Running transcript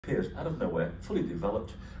appears out of nowhere, fully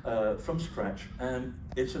developed from scratch, and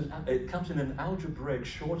it comes in an algebraic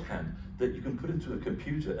shorthand that you can put into a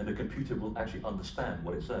computer, and the computer will actually understand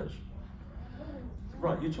what it says.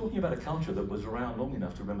 Right, you're talking about a culture that was around long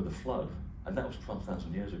enough to remember the flood, and that was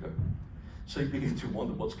 12,000 years ago. So you begin to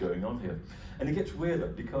wonder what's going on here. And it gets weirder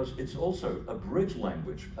because it's also a bridge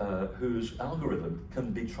language whose algorithm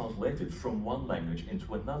can be translated from one language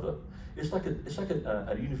into another. It's like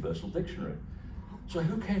a universal dictionary. So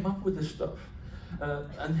who came up with this stuff?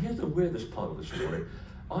 And here's the weirdest part of the story.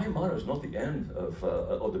 Aymara is not the end of,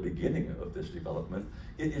 or the beginning of this development.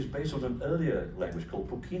 It is based on an earlier language called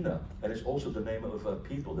Pukina, and it's also the name of a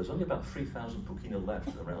people. There's only about 3,000 Pukina left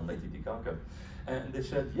around Lake Titicaca. And they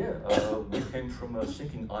said, yeah, we came from a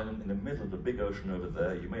sinking island in the middle of the big ocean over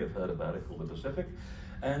there. You may have heard about it, called the Pacific.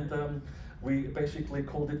 And we basically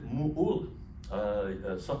called it Mu'ul.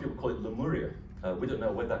 Some people call it Lemuria. We don't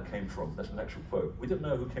know where that came from. That's an actual quote. We don't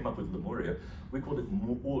know who came up with Lemuria. We called it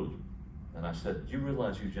Mu'ul. And I said, do you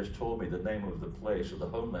realize you just told me the name of the place, or the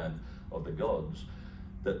homeland of the gods,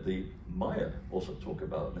 that the Maya also talk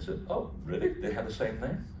about? And they said, oh, really? They have the same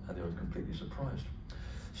name? And they were completely surprised.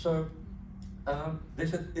 So they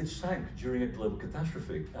said it sank during a global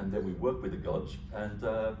catastrophe, and then we worked with the gods, and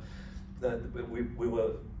we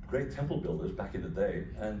were great temple builders back in the day,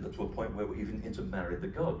 and to a point where we even intermarried the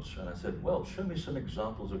gods. And I said, well, show me some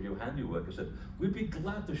examples of your handiwork. I said, we'd be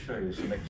glad to show you some examples.